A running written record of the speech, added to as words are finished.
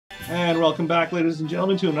And welcome back, ladies and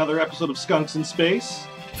gentlemen, to another episode of Skunks in Space.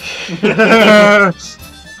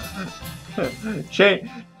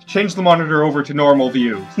 Change the monitor over to normal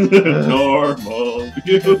view. Normal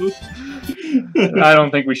view. I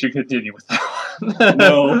don't think we should continue with that.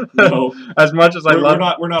 No. As much as we're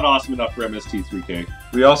not awesome enough for MST3K.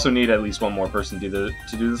 We also need at least one more person to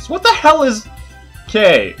do this. What the hell is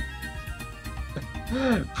K?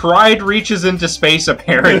 Pride reaches into space,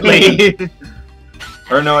 apparently.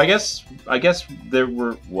 Or no, I guess there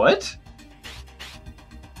were what?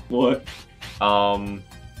 What? Oh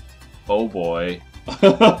boy.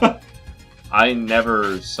 I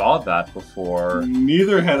never saw that before.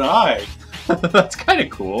 Neither had I. That's kind of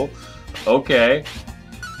cool. Okay.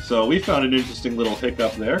 So we found an interesting little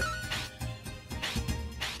hiccup there.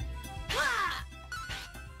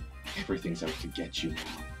 Everything's out to get you now.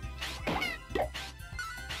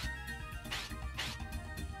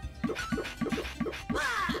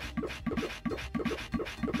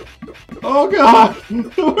 Oh god!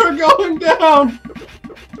 We're going down!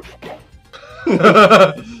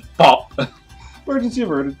 Pop. Emergency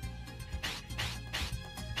averted.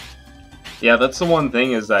 Yeah, that's the one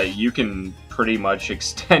thing, is that you can pretty much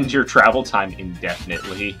extend your travel time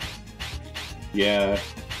indefinitely. Yeah.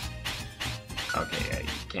 Okay, yeah, you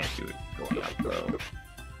can't do it going up, though.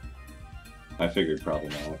 I figured probably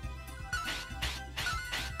not.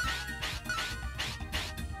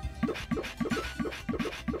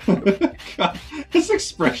 God, this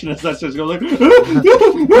expression as that starts going like,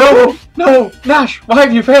 No, Nash, why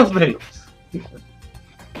have you failed me?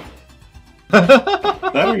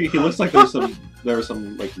 That or he looks like there was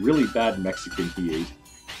some like really bad Mexican he ate.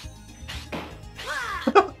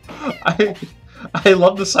 I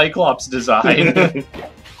love the Cyclops design.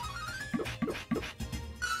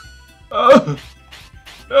 Oh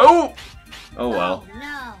no! Oh well. Oh,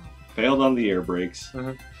 no. Failed on the air brakes.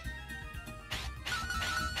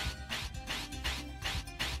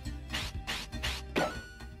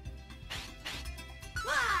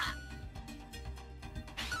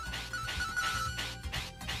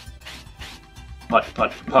 Putt,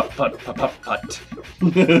 putt, putt, putt, putt, putt, putt.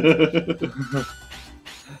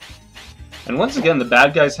 And once again, the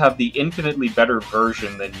bad guys have the infinitely better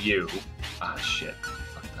version than you. Ah, shit.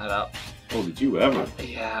 Fuck that up. Oh, did you ever?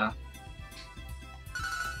 Yeah.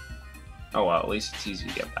 Oh well, at least it's easy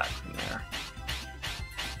to get back from there.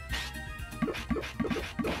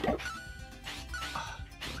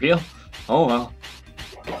 For real? Oh well.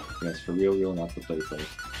 Yes, for real, not the play.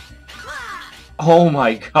 Oh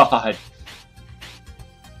my god.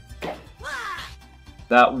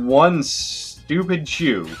 That one stupid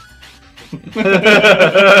chew.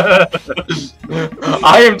 I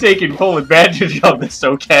am taking full advantage of this,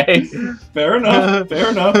 okay? Fair enough, fair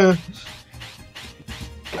enough.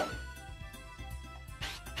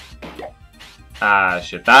 Ah,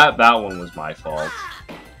 shit. That one was my fault.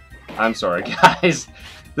 I'm sorry, guys.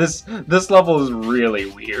 This level is really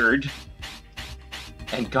weird.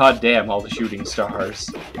 And goddamn, all the shooting stars.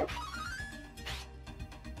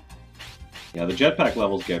 Yeah, the jetpack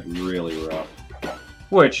levels get really rough.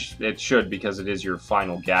 Which it should, because it is your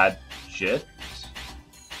final gadget.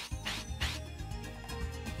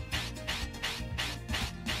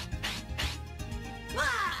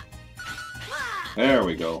 There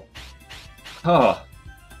we go. Oh.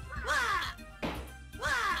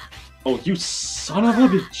 Oh, you son of a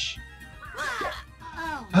bitch!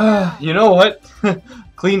 Oh, You know what?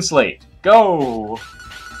 Clean slate. Go!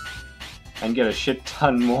 And get a shit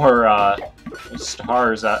ton more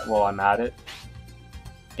stars while I'm at it.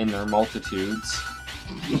 In their multitudes.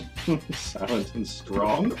 Silent and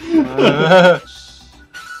strong.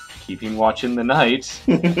 Keeping watch in the night.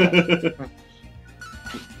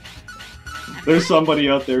 There's somebody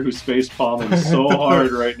out there who's face palming so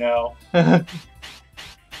hard right now.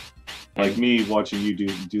 Like me watching you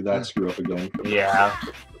do that screw up again. Yeah.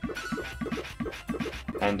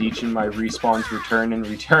 And each of my respawns return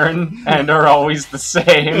and are always the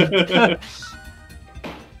same.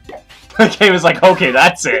 The game is like, okay,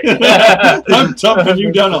 that's it. I'm dumping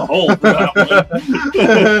you down a hole for that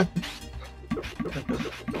one.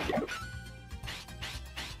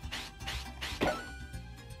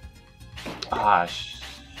 Ah,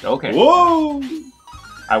 okay. Whoa!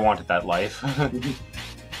 I wanted that life.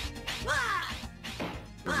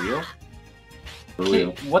 For real? For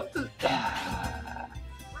real. What the?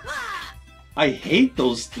 I hate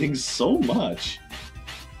those things so much.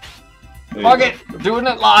 There you Fuck go. it! Doing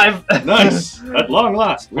it live! Nice! At long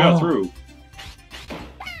last, we are through.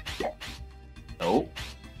 Oh.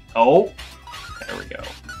 Oh. There we go.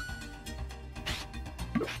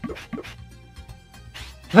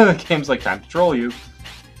 The game's like, time to troll you.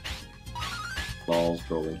 Balls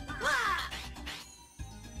trolling.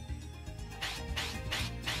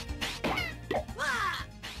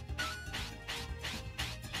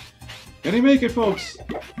 Can he make it, folks?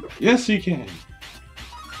 Yes, he can.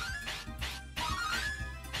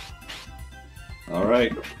 All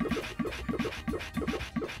right.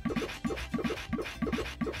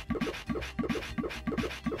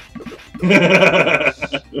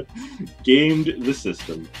 Gamed the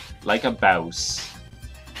system. Like a bouse.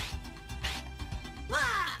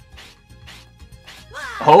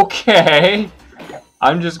 Okay.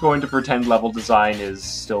 I'm just going to pretend level design is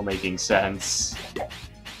still making sense.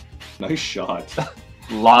 Nice shot.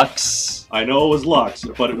 Lux. I know it was Lux,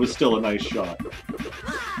 but it was still a nice shot.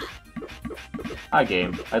 Hi,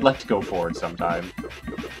 game. I'd like to go forward sometime.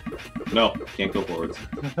 No, can't go forwards.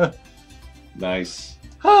 Nice.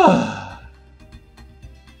 Bam!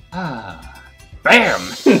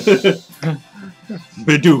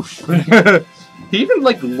 Bidoof. He even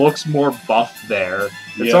like looks more buff there.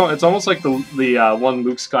 It's, Yeah. it's almost like the one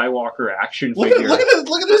Luke Skywalker action Look figure.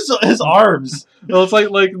 at his arms. Well, it's like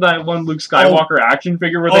that one Luke Skywalker action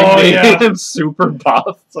figure where they Oh, made yeah. him super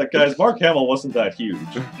buff. It's like, guys, Mark Hamill wasn't that huge.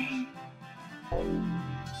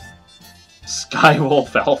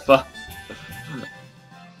 Skywolf Alpha.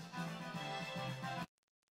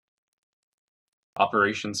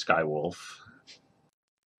 Operation Skywolf.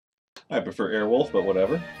 I prefer Airwolf, but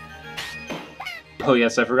whatever. Oh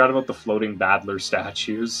yes, I forgot about the floating Badler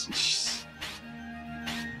statues.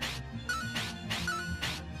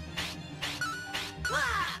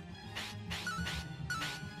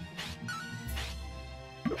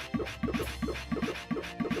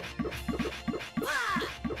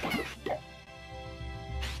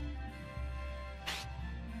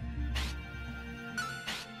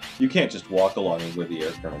 You can't just walk along where the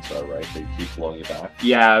air currents are, right? They keep blowing you back.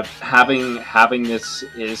 Yeah, having this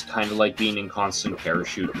is kind of like being in constant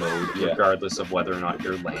parachute mode, Yeah. regardless of whether or not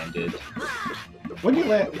you're landed. When you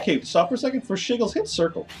land, okay, stop for a second. For Shiggles, hit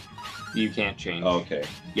circle. You can't change. Oh, okay.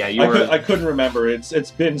 Yeah, you I, were. I couldn't remember.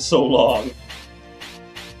 It's been so long.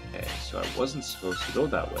 Okay, so I wasn't supposed to go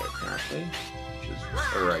that way, apparently.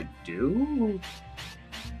 Or I do?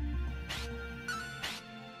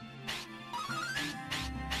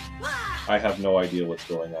 I have no idea what's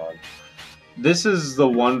going on. This is the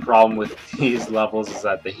one problem with these levels, is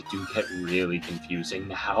that they do get really confusing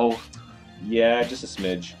now. Yeah, just a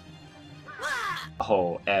smidge.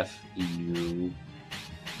 Oh, F you.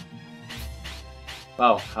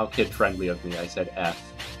 Wow, how kid-friendly of me, I said F.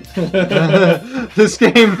 This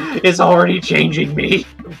game is already changing me.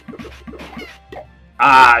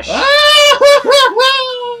 Ah,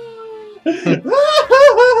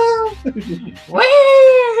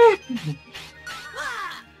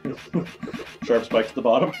 Sharp spike to the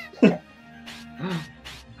bottom.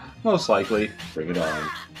 Most likely. Bring it on.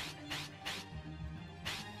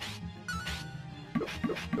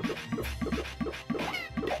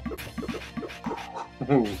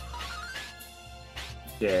 Ooh.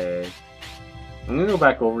 Okay. I'm gonna go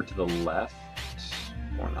back over to the left.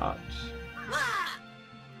 Or not.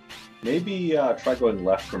 Maybe try going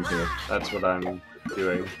left from here. That's what I'm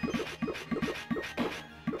doing.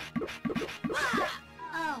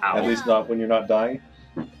 Ow. At least not when you're not dying.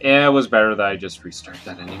 Yeah, it was better that I just restart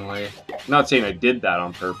that anyway. Not saying I did that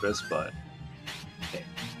on purpose, but... Okay.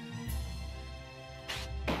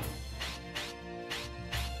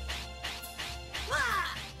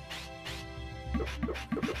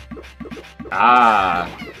 Ah!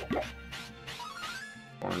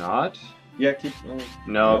 Or not? Yeah, keep...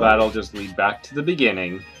 No, Yeah. that'll just lead back to the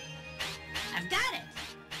beginning. I've got it.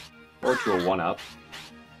 Or to a 1-up.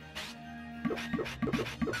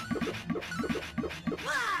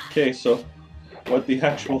 Okay, so... What the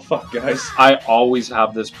actual fuck, guys? I always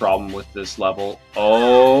have this problem with this level.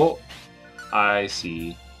 Oh, I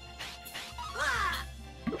see.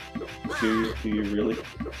 Do you really?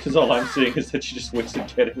 Because all I'm seeing is that you just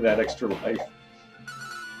wasted getting that extra life.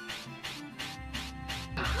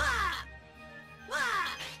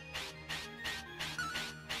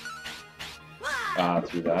 Ah,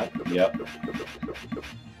 through that. Yep.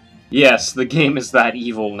 Yes, the game is that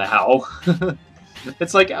evil now.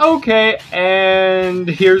 It's like, okay, and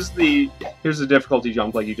here's the difficulty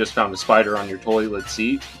jump, like you just found a spider on your toilet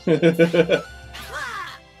seat.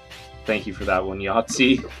 Thank you for that one,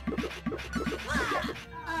 Yahtzee.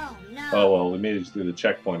 Oh no. Oh well, we made it through the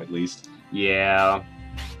checkpoint at least. Yeah.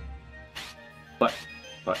 But.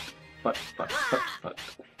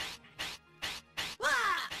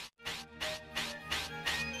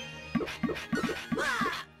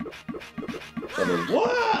 So there's,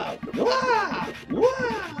 wah! Wah!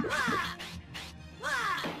 Wah!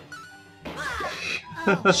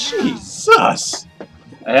 Jesus!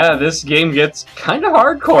 Yeah, this game gets kind of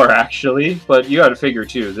hardcore, actually. But you gotta figure,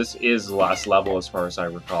 too, this is the last level as far as I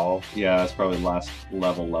recall. Yeah, that's probably the last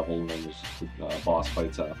level, and then there's boss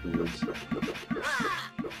fights afterwards.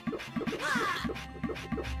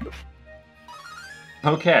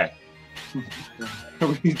 Okay.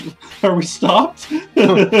 Are we stopped?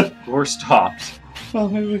 We're stopped. Well,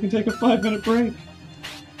 maybe we can take a 5-minute break.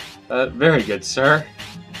 Very good, sir.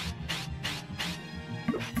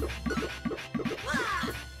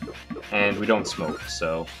 And we don't smoke,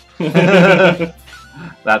 so...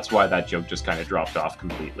 That's why that joke just kind of dropped off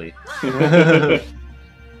completely.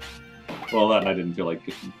 Well, that and I didn't feel like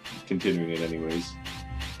continuing it anyways.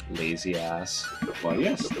 Lazy ass. Well,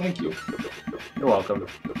 yes, thank you. You're welcome.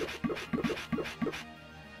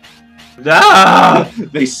 Ah!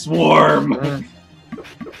 They swarm!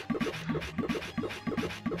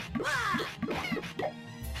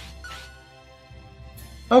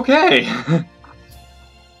 Okay.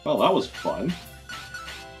 Well, that was fun.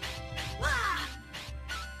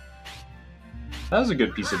 That was a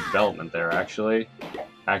good piece of development there, actually.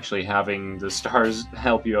 Actually having the stars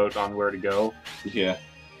help you out on where to go. Yeah.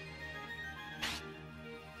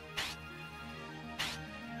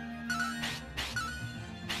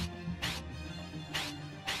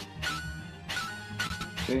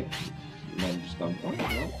 Okay. And I'm just going, oh,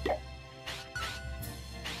 no.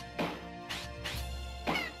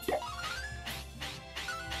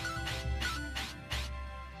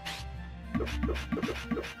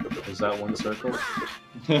 Was that one circle?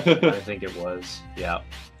 I think it was. Yeah.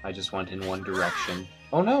 I just went in one direction.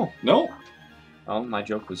 Oh no! No! Oh, my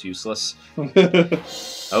joke was useless.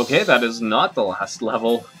 Okay, that is not the last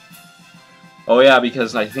level. Oh yeah,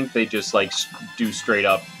 because I think they just like do straight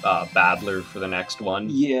up Badler for the next one.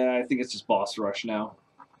 Yeah, I think it's just boss rush now.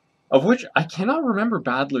 Of which I cannot remember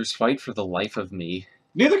Badler's fight for the life of me.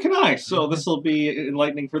 Neither can I, so this will be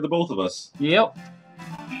enlightening for the both of us. Yep.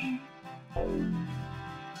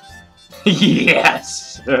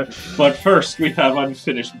 Yes! But first, we have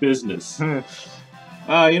unfinished business. You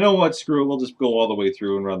know what? Screw it. We'll just go all the way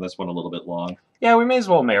through and run this one a little bit long. Yeah, we may as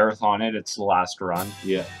well marathon it. It's the last run.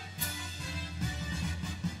 Yeah.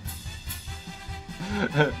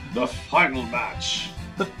 The final match.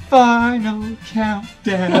 The final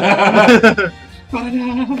countdown.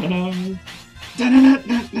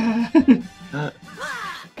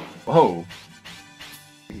 Whoa.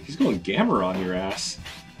 He's going Gamma on your ass.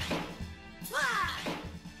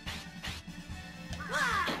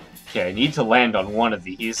 Okay, I need to land on one of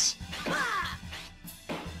these.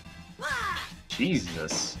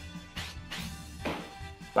 Jesus.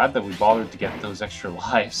 Glad that we bothered to get those extra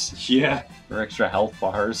lives. Yeah. Or extra health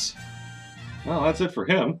bars. Well, that's it for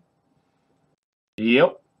him.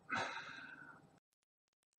 Yep.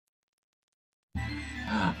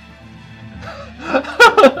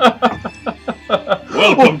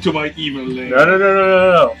 Welcome to my evil lane.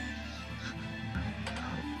 No.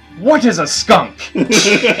 What is a skunk?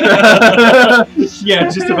 Yeah,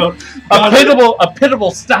 just about. A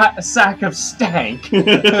pitiable sack of stank.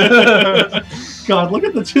 God, look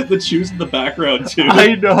at the shoes in the background, too.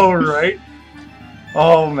 I know, right?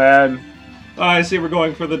 Oh, man. I see we're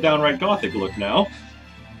going for the downright gothic look now.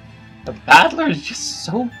 The Badler is just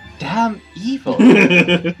so damn evil.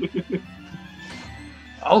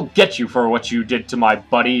 I'll get you for what you did to my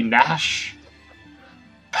buddy Nash.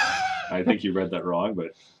 I think you read that wrong,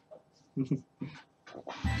 but...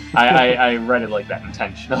 I read it like that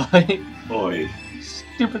intentionally. Boy.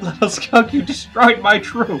 Stupid little skunk, you destroyed my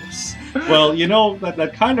troops. Well, you know,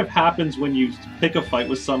 that kind of happens when you pick a fight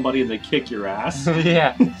with somebody and they kick your ass.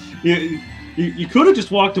 Yeah. You could have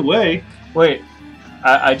just walked away. Wait,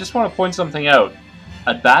 I just want to point something out.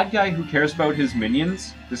 A bad guy who cares about his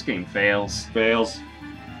minions, this game fails. Fails.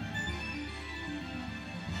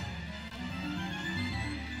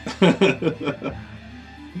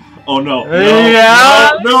 Oh no.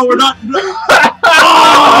 Yeah. No, we're not. No.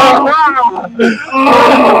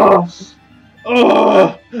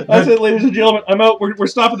 Oh, that's it, ladies and gentlemen. I'm out. We're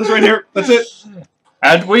stopping this right here. That's it.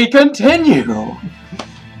 And we continue.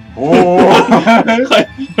 Oh.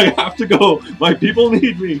 I have to go. My people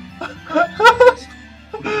need me.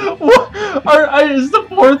 What? Is the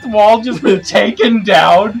fourth wall just been taken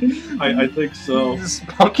down? I think so.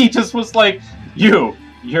 Punky just was like,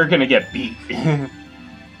 you're gonna get beat.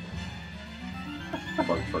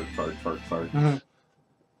 Fart.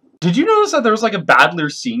 Did you notice that there was like a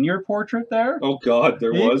Badler Senior portrait there? Oh god,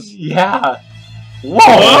 there was. Yeah.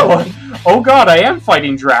 Whoa! Oh god, I am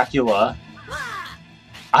fighting Dracula.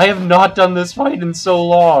 I have not done this fight in so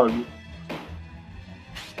long.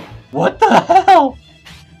 What the hell?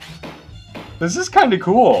 This is kind of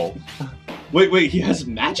cool. Wait, he has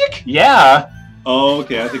magic? Yeah. Oh,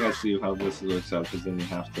 okay, I think I see how this works out, because then you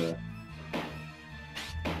have to...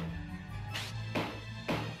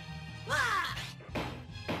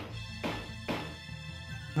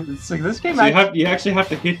 It's like this game. So you actually have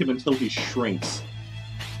to hit him until he shrinks.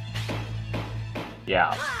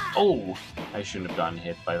 Yeah. Oh, I shouldn't have gotten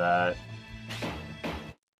hit by that.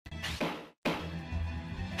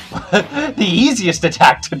 The easiest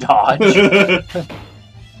attack to dodge.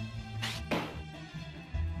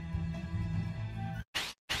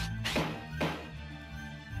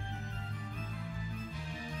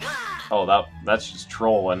 Oh, that's just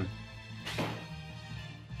trolling.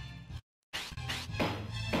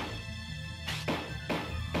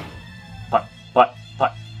 Putt.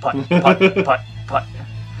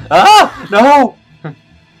 Ah! No!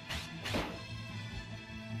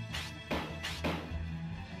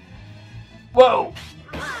 Whoa!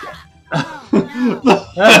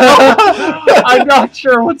 I'm not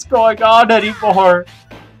sure what's going on anymore.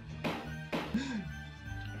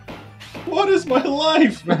 What is my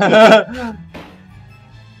life?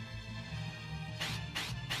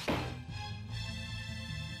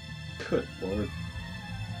 Good lord.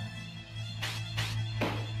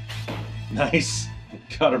 Nice.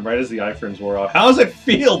 Got him right as the iframes wore off. How does it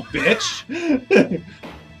feel, bitch?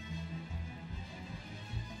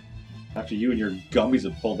 After you and your gummies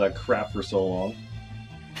have pulled that crap for so long.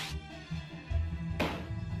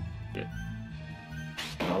 Yeah.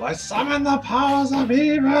 Well, I summon the powers of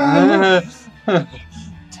evil!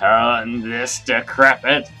 Turn this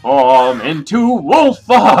decrepit form into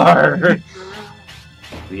Wolfar!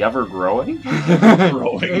 The ever-growing?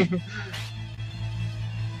 Growing.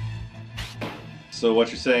 So what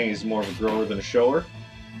you're saying is more of a grower than a shower?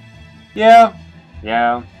 Yeah.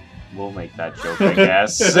 We'll make that joke, I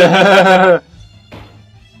guess.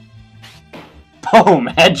 Boom!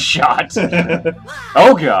 Headshot!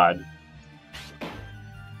 Oh god!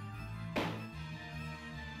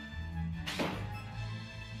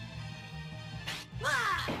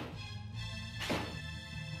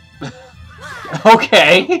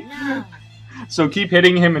 Okay! So keep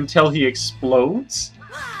hitting him until he explodes?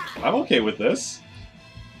 I'm okay with this.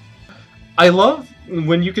 I love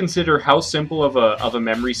when you consider how simple of a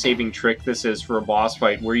memory-saving trick this is for a boss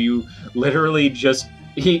fight, where you literally just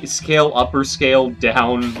scale up or scale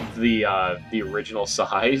down the original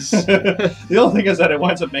size. The only thing is that it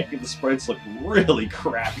winds up making the sprites look really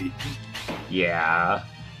crappy. Yeah.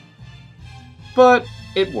 But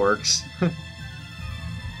it works.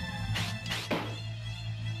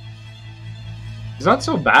 It's not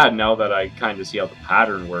so bad now that I kind of see how the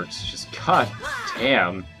pattern works. It's just, god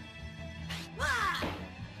damn.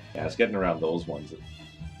 Yeah, it's getting around those ones.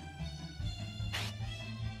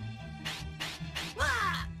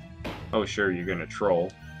 Oh, sure, you're gonna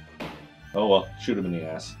troll. Oh well, shoot him in the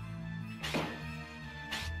ass.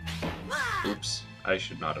 Oops, I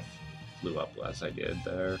should not have flew up as I did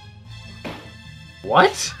there.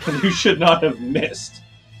 What? You should not have missed.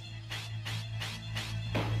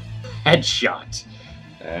 Headshot.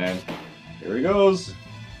 And here he goes.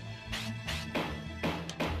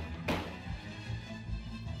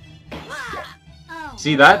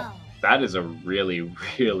 See, that is a really,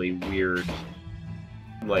 really weird,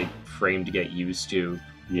 like, frame to get used to.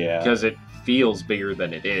 Yeah. Because it feels bigger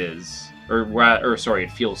than it is. Or sorry,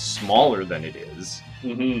 it feels smaller than it is.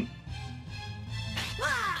 Mm-hmm.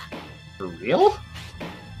 For real?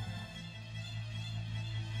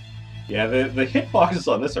 Yeah, the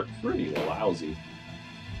hitboxes on this are pretty lousy.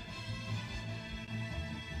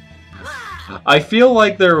 I feel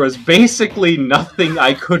like there was basically nothing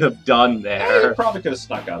I could have done Yeah, there. you probably could have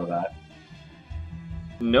snuck out of that.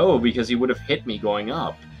 No, because he would have hit me going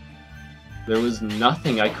up. There was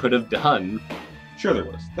nothing I could have done. Sure there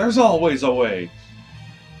was. There's always a way.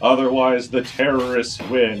 Otherwise, the terrorists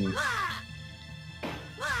win.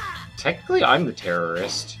 Technically, I'm the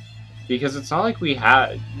terrorist. Because it's not like we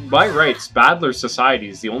had... By rights, Badler Society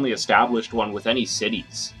is the only established one with any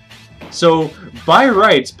cities. So, by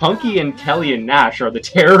rights, Punky and Kelly and Nash are the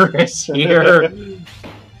terrorists here.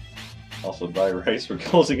 Also, by rights, we're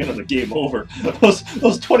closing in on the game over. Those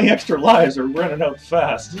 20 extra lives are running out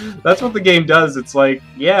fast. That's what the game does. It's like,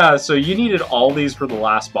 yeah, so you needed all these for the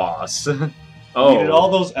last boss. Oh. You needed all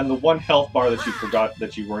those and the one health bar that you forgot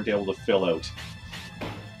that you weren't able to fill out.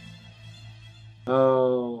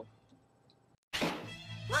 Oh.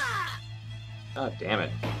 God damn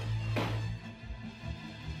it.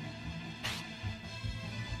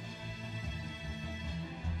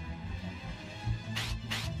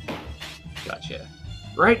 Gotcha.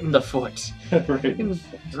 Right in the foot. right,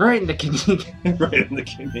 Right in the kidney. right in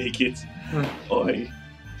the naked. Oi.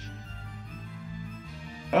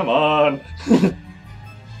 Come on.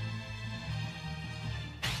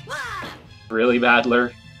 Really,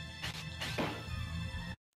 Badler?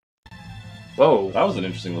 Whoa. That was an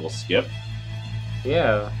interesting little skip.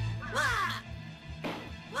 Yeah.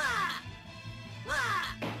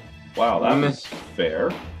 Wow, that was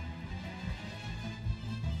fair.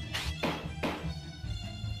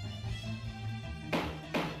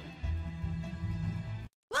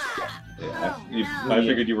 Yeah, I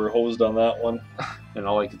figured you were hosed on that one. And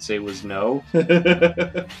all I could say was no.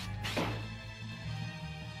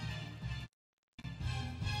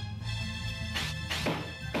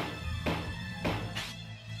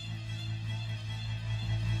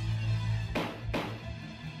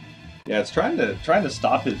 Yeah, it's trying to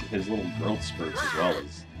stop his little growth spurts as well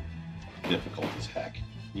is difficult as heck.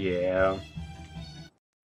 Yeah.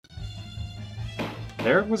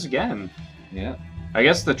 There it was again. Yeah. I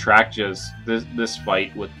guess the track just this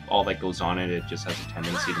fight with all that goes on in it just has a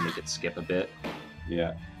tendency to make it skip a bit.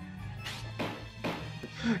 Yeah.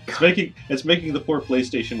 It's making the poor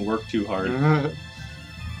PlayStation work too hard.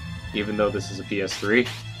 Even though this is a PS3.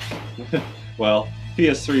 Well,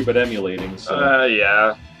 PS3 but emulating, so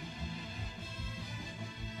yeah.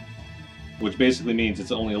 which basically means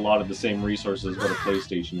it's only a lot of the same resources what a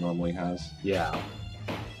PlayStation normally has. Yeah.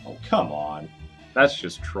 Oh, come on. That's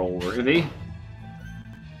just troll-worthy.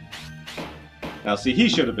 Now, see, he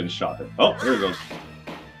should have been shot at. Oh, there he goes.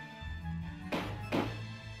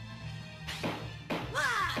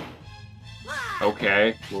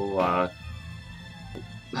 Okay, we'll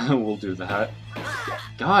we'll do that.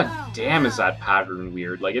 God damn, is that pattern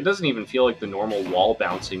weird. Like, it doesn't even feel like the normal wall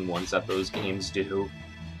bouncing ones that those games do.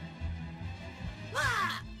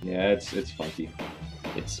 Yeah, it's funky.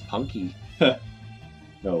 It's punky.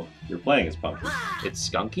 No, you're playing as Punky. It's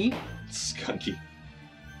skunky? It's Skunky.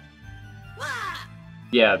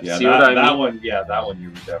 Yeah, Yeah, see what I mean? that one you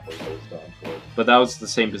were definitely hosed on for. But that was the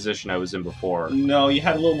same position I was in before. No, you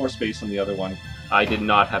had a little more space on the other one. I did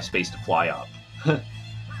not have space to fly up.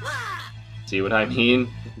 See what I mean?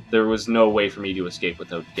 There was no way for me to escape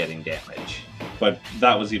without getting damage. But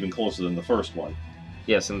that was even closer than the first one.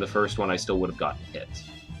 Yes, in the first one I still would have gotten hit,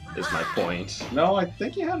 is my point. No, I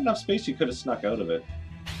think you had enough space you could have snuck out of it.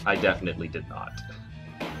 I definitely did not.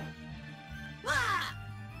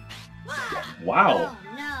 Wow.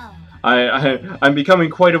 Oh, no. I'm becoming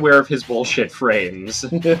quite aware of his bullshit frames.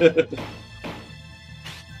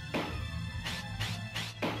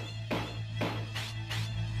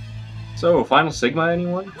 So, Final Sigma,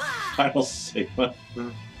 anyone? Final Sigma.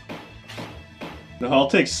 No, I'll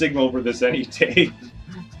take Sigma over this any day.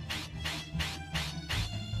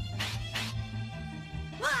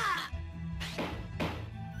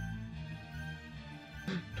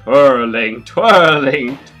 Twirling,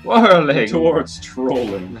 twirling, twirling. Towards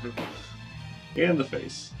trolling. In the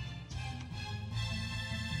face.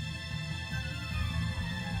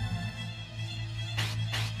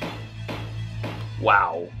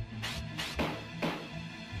 Wow.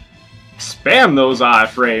 Spam those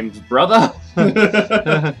iframes, brother!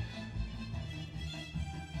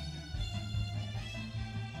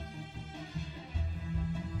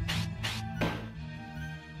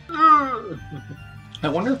 I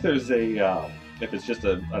wonder if there's a, if it's just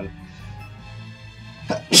if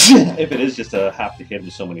it is just a have to hit him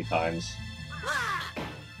so many times.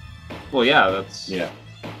 Well, yeah, that's Yeah.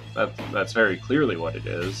 that's very clearly what it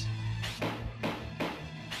is.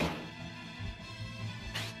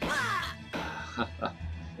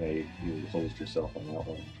 Hey, you hosed yourself on that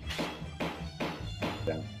one.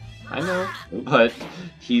 Down. I know, but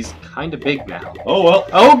he's kind of big now. Oh well.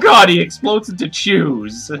 Oh god, he explodes into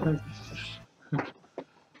chews!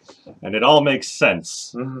 And it all makes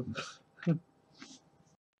sense.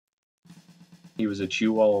 He was a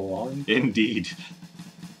chew all along? Indeed.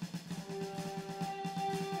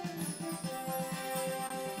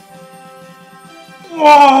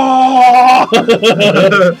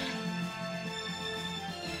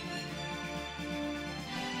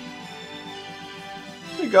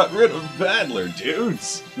 We got rid of Badler,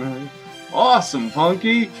 dudes. Awesome,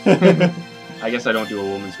 Punky! I guess I don't do a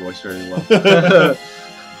woman's voice very well.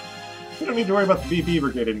 We don't need to worry about the BP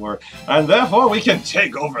Brigade anymore. And therefore we can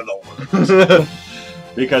take over the world.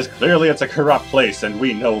 Because clearly it's a corrupt place and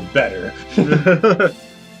we know better.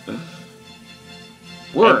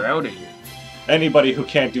 We're out of here. Anybody who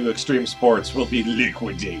can't do extreme sports will be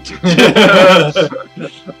liquidated.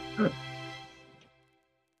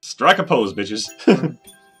 Strike a pose, bitches.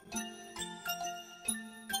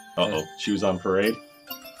 Uh-oh, shoes on parade.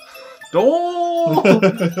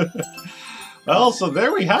 Oh! Well, so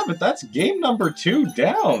there we have it. That's game number 2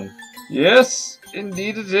 down. Yes,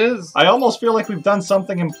 indeed it is. I almost feel like we've done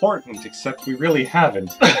something important, except we really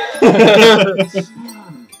haven't.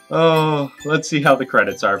 Oh, let's see how the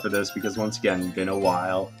credits are for this, because once again, been a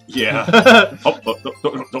while. Yeah.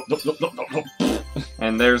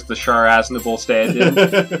 And there's the Char-Aznable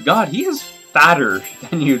stand-in. God, he is fatter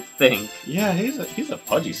than you'd think. Yeah, he's a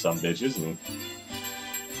pudgy sumbitch, isn't he?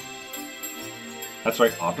 That's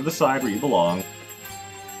right, off to the side where you belong.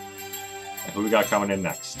 And who we got coming in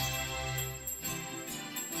next?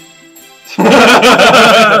 They're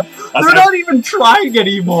not even trying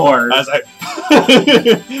anymore! As I...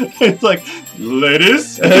 It's like,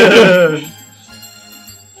 ladies?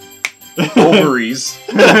 Ovaries.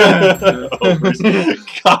 Ovaries.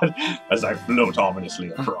 God, as I float ominously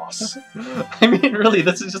across. I mean, really,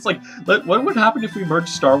 this is just like, what would happen if we merged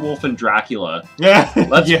Starwolf and Dracula? Yeah.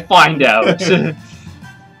 Let's find out.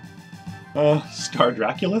 Star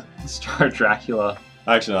Dracula? Star Dracula.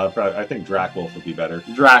 Actually, no, I think Dracwolf would be better.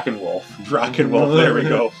 Drakenwolf. Drakenwolf, there we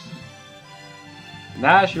go.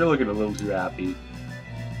 Nash, you're looking a little too happy.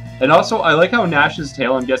 And also, I like how Nash's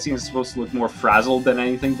tail, I'm guessing, is supposed to look more frazzled than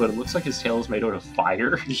anything, but it looks like his tail is made out of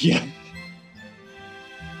fire. Yeah.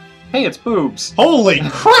 Hey, it's boobs. Holy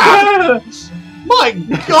crap! My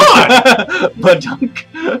god! Badunk.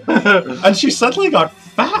 And she suddenly got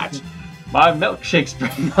fat. My milkshake's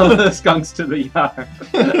bringing all the skunks to the yard.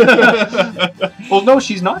 Well, no,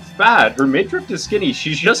 she's not fat. Her midriff is skinny.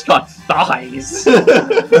 She's just got thighs.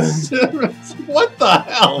 What the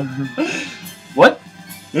hell? What?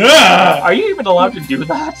 Yeah! Are you even allowed to do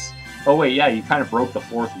that? Oh wait, yeah, you kind of broke the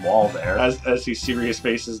fourth wall there. As he serious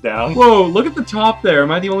faces down. Whoa, look at the top there.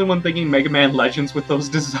 Am I the only one thinking Mega Man Legends with those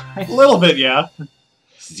designs? A little bit, yeah.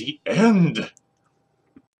 The end.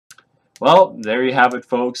 Well, there you have it,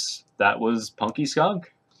 folks. That was Punky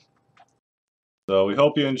Skunk. So we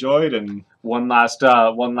hope you enjoyed, and one last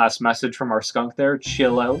message from our skunk there.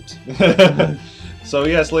 Chill out. So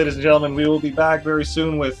yes, ladies and gentlemen, we will be back very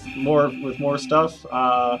soon with more stuff.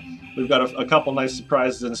 We've got a couple nice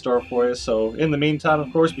surprises in store for you. So in the meantime,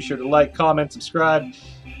 of course, be sure to like, comment, subscribe,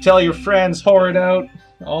 tell your friends, whore it out,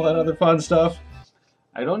 all that other fun stuff.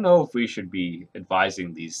 I don't know if we should be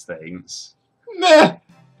advising these things. Meh.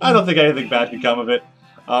 I don't think anything bad could come of it.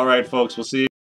 All right, folks, we'll see you.